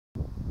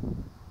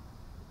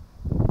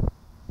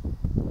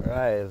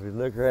Alright, as we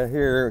look right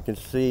here, we can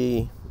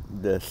see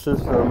the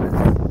system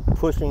is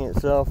pushing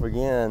itself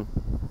again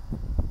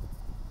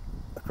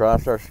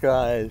across our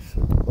skies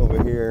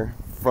over here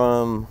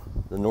from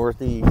the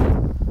northeast,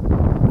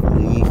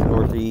 from the east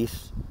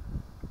northeast,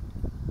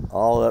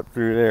 all up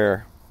through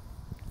there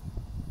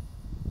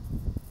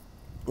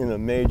in a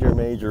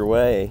major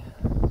way,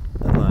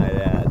 I might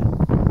add.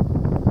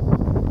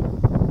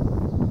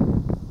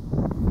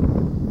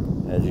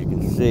 As you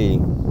can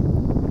see.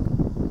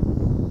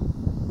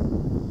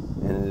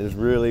 And it is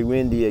really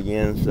windy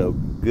again, so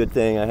good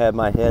thing I have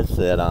my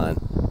headset on.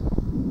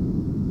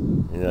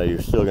 You know,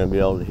 you're still going to be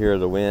able to hear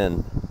the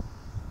wind,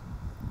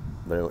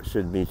 but it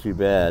shouldn't be too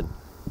bad.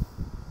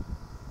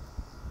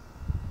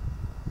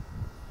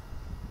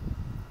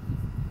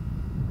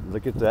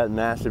 Look at that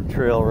massive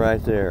trail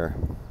right there.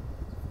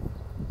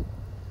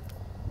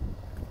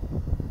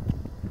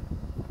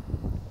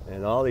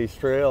 And all these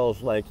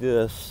trails like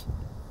this,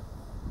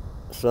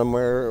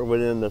 somewhere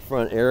within the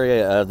front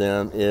area of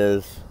them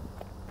is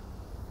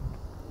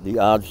the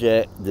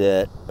object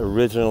that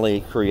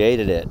originally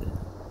created it.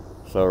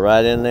 So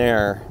right in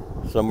there,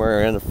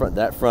 somewhere in the front,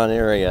 that front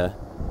area,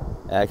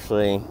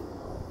 actually,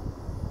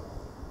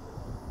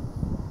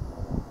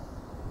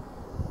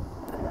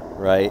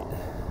 right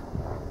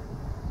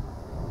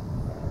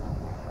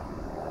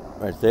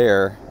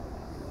there,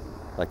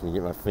 if I can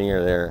get my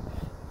finger there,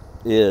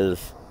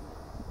 is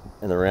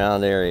in the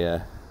round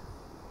area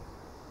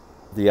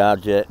the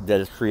object that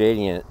is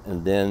creating it.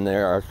 And then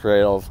there are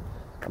trails,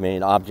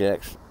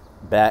 objects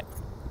back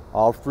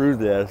all through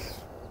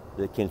this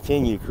that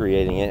continue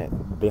creating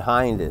it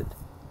behind it.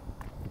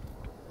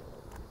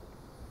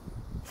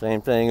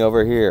 Same thing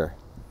over here.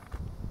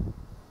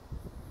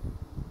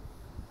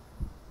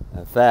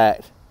 In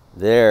fact,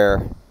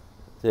 there,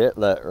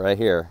 right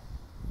here,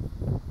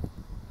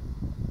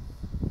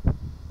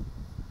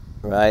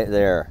 right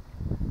there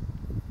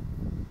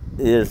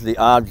is the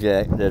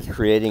object that's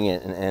creating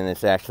it, and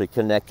it's actually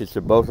connected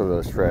to both of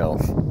those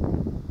trails.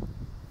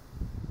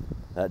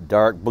 That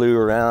dark blue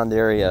round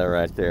area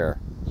right there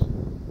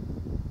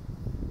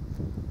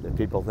that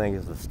people think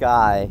is the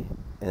sky,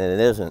 and it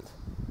isn't.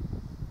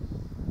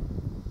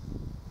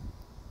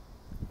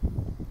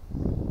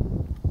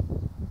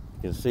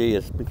 You can see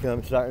it's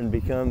starting to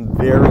become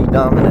very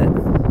dominant,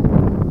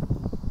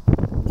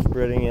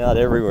 spreading out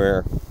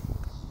everywhere.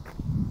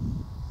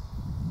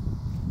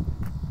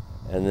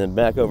 And then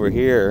back over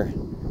here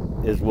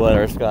is what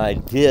our sky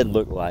did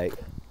look like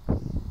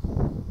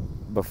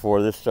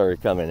before this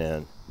started coming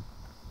in.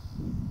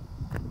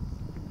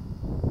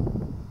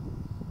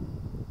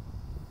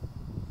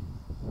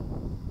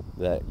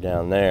 That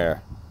down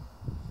there,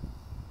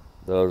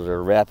 those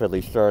are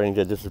rapidly starting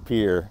to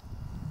disappear.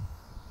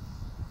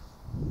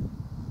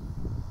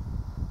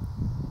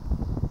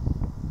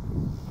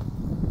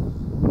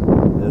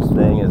 This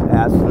thing is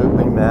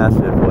absolutely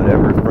massive,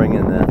 whatever's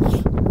bringing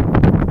this.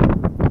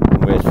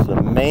 Which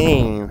the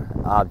main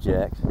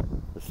object,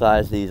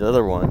 besides these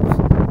other ones,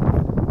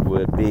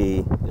 would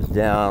be is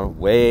down,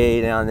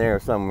 way down there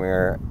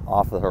somewhere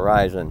off the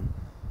horizon.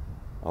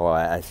 Or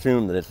I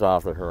assume that it's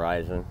off the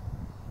horizon.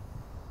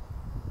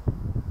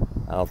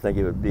 I don't think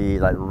it would be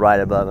like right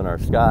above in our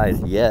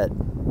skies yet.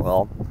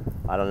 Well,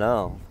 I don't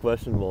know.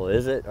 Questionable,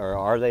 is it, or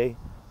are they?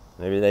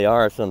 Maybe they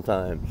are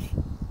sometimes.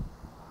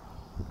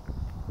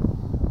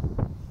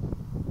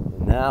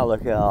 And now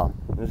look how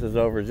this is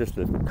over just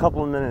a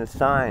couple of minutes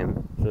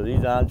time. So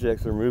these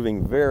objects are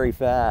moving very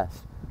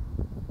fast.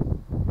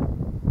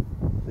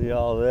 See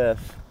all this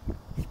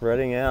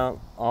spreading out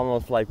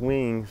almost like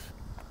wings,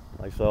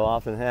 like so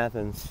often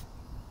happens.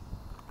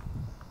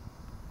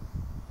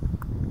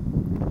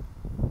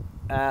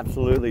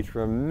 Absolutely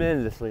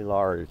tremendously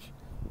large.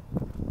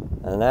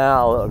 And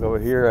now look over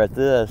here at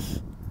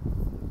this,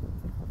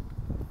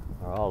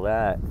 or all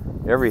that,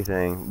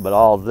 everything, but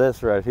all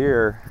this right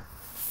here,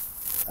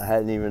 I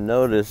hadn't even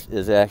noticed,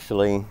 is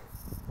actually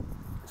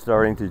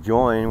starting to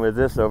join with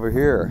this over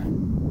here,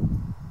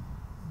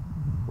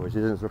 which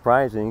isn't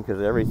surprising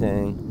because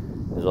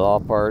everything is all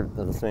part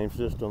of the same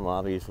system,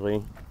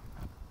 obviously.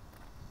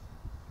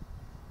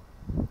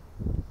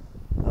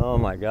 Oh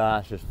my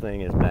gosh, this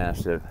thing is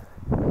massive.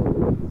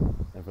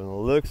 And from the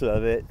looks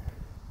of it,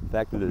 the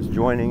fact that it's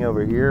joining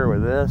over here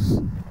with this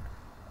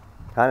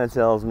kind of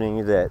tells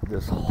me that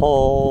this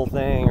whole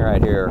thing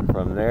right here,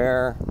 from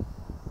there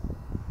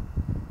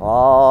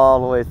all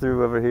the way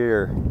through over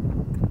here,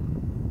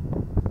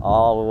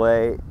 all the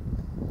way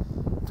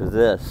to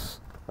this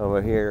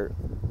over here,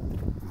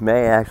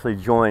 may actually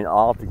join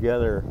all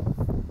together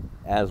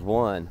as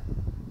one.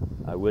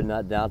 I would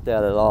not doubt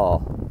that at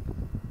all.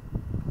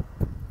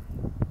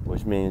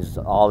 Which means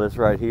all this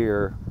right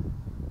here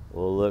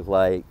will look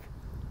like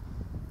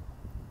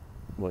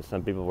what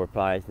some people would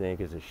probably think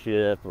is a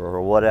ship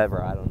or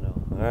whatever, I don't know.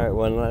 All right,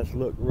 one last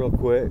look real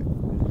quick.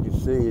 As you can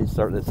see, it's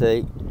starting to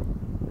take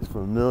this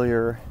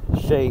familiar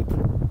shape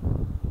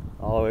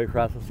all the way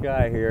across the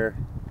sky here,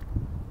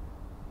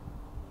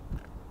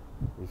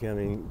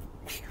 becoming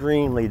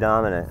extremely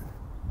dominant,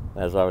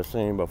 as I was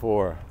saying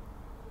before.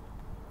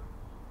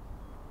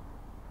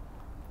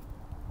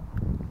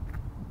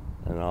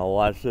 And I'll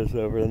watch this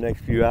over the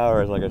next few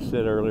hours. Like I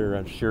said earlier,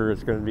 I'm sure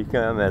it's going to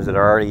become, as it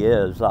already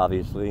is,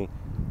 obviously,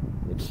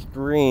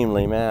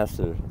 extremely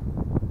massive.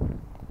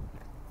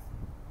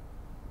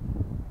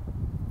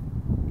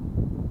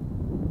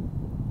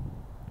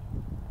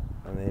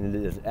 I mean,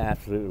 it is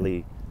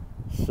absolutely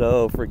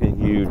so freaking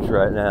huge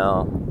right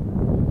now.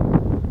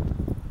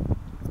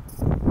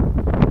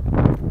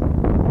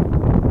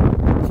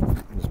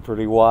 It's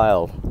pretty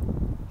wild,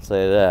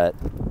 say that.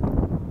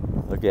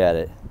 Look at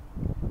it.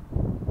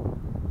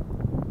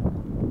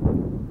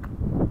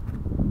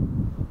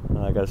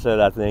 Like I said,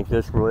 I think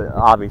this will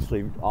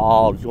obviously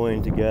all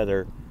join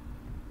together,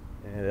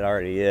 and it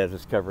already is.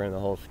 It's covering the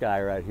whole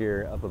sky right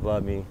here up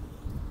above me.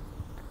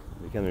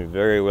 Becoming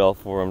very well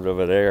formed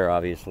over there,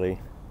 obviously.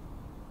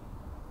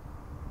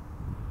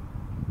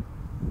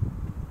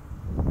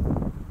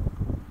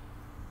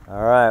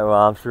 Alright, well,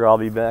 I'm sure I'll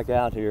be back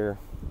out here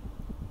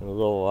in a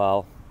little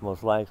while,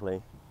 most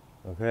likely.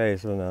 Okay,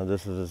 so now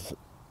this is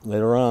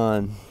later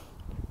on.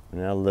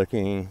 We're now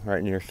looking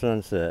right near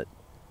sunset.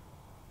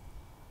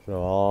 So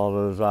all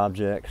those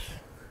objects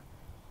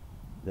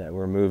that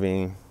were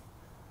moving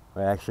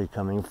are actually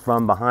coming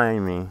from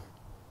behind me,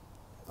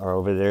 are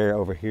over there,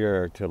 over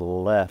here to the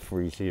left,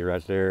 where you see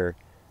right there.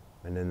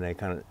 And then they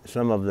kind of,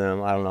 some of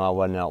them, I don't know, I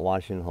wasn't out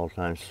watching the whole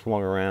time,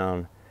 swung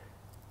around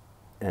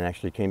and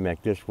actually came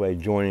back this way,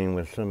 joining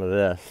with some of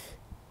this.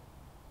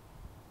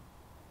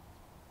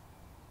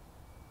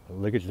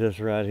 Look at this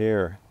right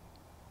here.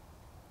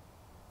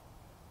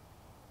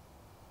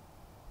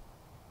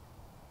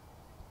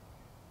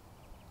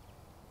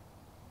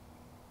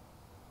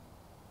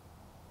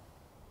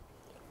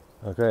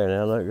 Okay,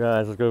 now look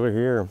guys, look over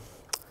here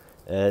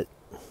at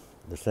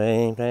the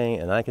same thing,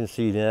 and I can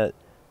see that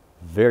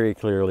very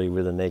clearly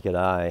with the naked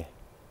eye.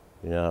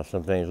 You know,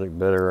 some things look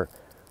better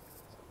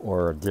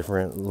or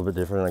different, a little bit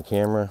different on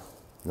camera.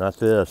 Not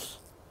this.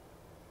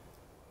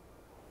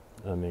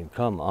 I mean,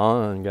 come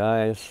on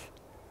guys.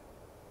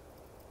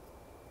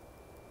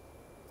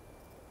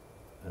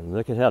 And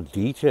look at how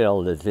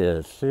detailed it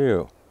is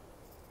too.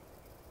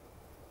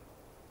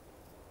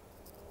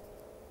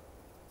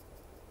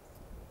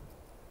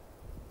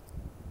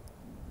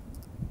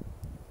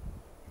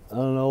 I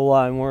don't know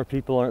why more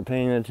people aren't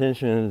paying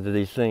attention to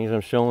these things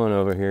I'm showing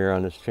over here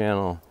on this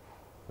channel,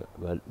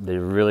 but they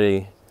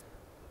really,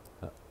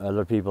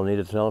 other people need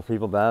to tell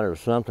people about it or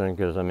something,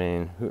 because I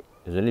mean,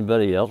 is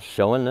anybody else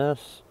showing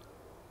this?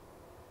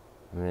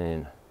 I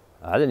mean,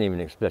 I didn't even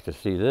expect to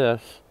see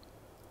this.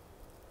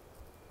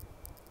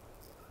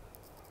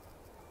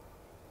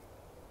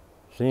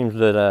 Seems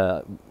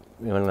that,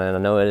 and I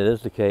know it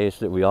is the case,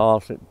 that we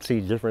all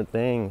see different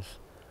things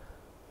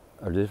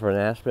or different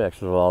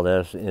aspects of all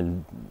this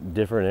in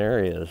different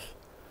areas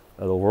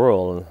of the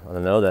world. And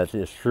I know that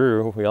it's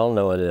true. We all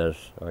know it is.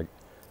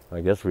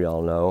 I guess we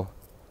all know.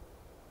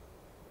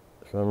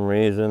 For some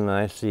reason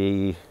I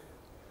see,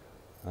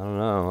 I don't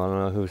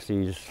know who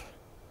sees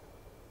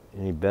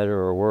any better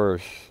or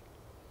worse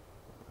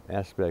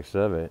aspects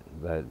of it,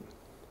 but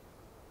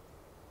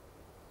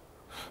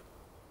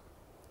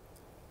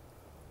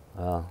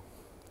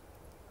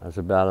that's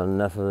about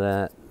enough of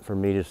that for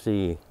me to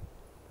see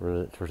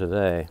for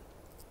today.